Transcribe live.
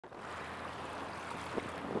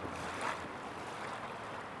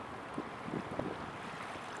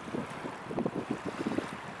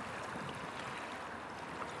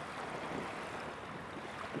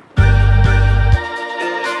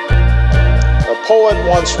poet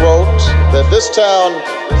once wrote that this town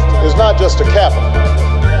is not just a capital,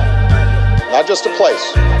 not just a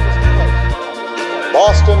place.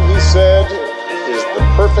 Boston, he said, is the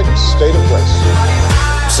perfect state of grace.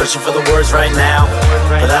 I'm searching for the words right now,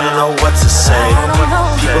 but I don't know what to say.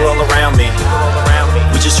 People all around me,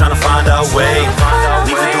 we just trying to find our way.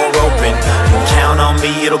 Leave the door open, and count on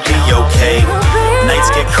me, it'll be okay.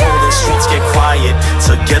 Nights get cold and streets get quiet,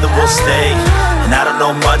 together we'll stay. And I don't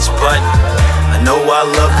know much, but I know I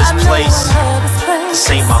love this place. This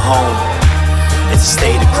ain't my home, it's a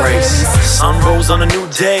state of grace. Sun rose on a new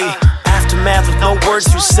day, aftermath with no words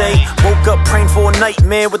to say. Woke up praying for a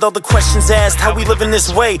nightmare with all the questions asked. How we living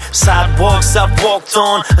this way? Sidewalks I've walked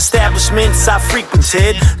on, establishments I've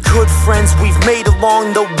frequented, good friends we've made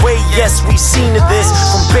along the way. Yes, we've seen of this,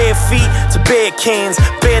 from bare feet to bare cans,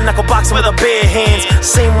 bare knuckle boxing with our bare hands.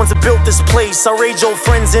 Same ones that built this place, our age-old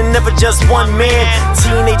friends and never just one man.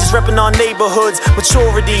 Teenagers repping our neighborhoods,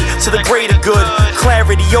 maturity to the greater good,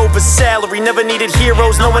 clarity over salary, never needed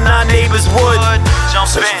heroes knowing our neighbors would.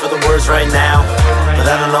 Searching for the words right now, but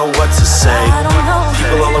I don't know what to say.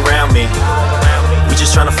 People all around me, we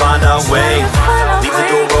just trying to find our way. Leave the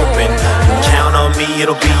door open, and count on me,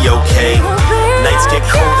 it'll be okay. Nights get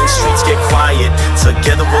cold and streets get quiet,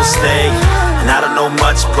 together we'll stay. And I don't know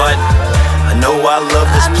much, but I know I love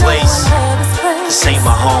this place. This ain't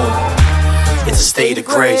my home, it's a state of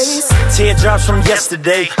grace. Teardrops from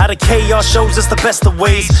yesterday, out of chaos shows us the best of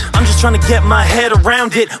ways. I'm just trying to get my head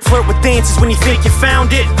around it. Flirt with dances when you think you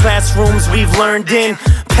found it. Classrooms we've learned in,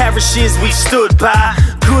 parishes we've stood by,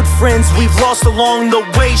 good friends we've lost along the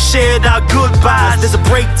way, shared our goodbyes. There's a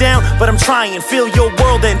breakdown, but I'm trying, feel your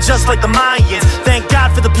world and just like the Mayans. Thank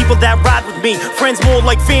God for the people that ride with me, friends more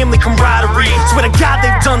like family camaraderie. Swear to God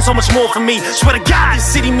they've done so much more for me. Swear to God this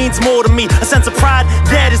city means more to me. A sense of pride,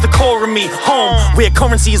 that is the core of me. Home, where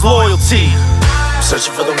currency is loyalty. I'm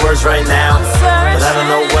searching for the words right now, but I don't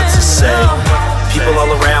know what to say. People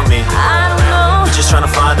all around me, we're just trying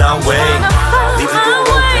to find our way. Leave the door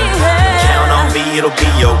open, count on me, it'll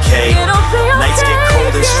be okay. Nights get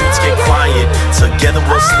cold and streets get quiet, together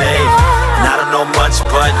we'll stay. And I don't know much,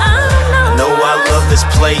 but I know I love this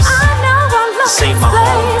place. This ain't my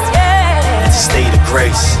home, it's a state of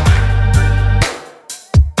grace.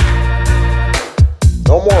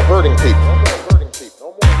 No more hurting people.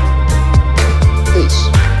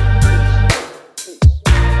 Peace.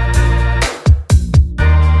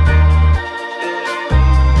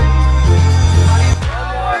 No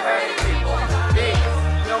more hurting people.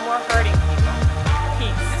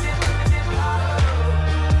 Peace.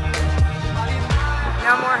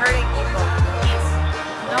 No more hurting people. Peace.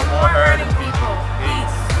 No more hurting people.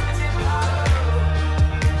 Peace.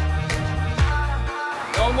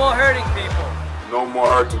 No more hurting people. No more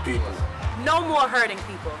hurting people. No more hurting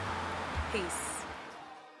people. Peace.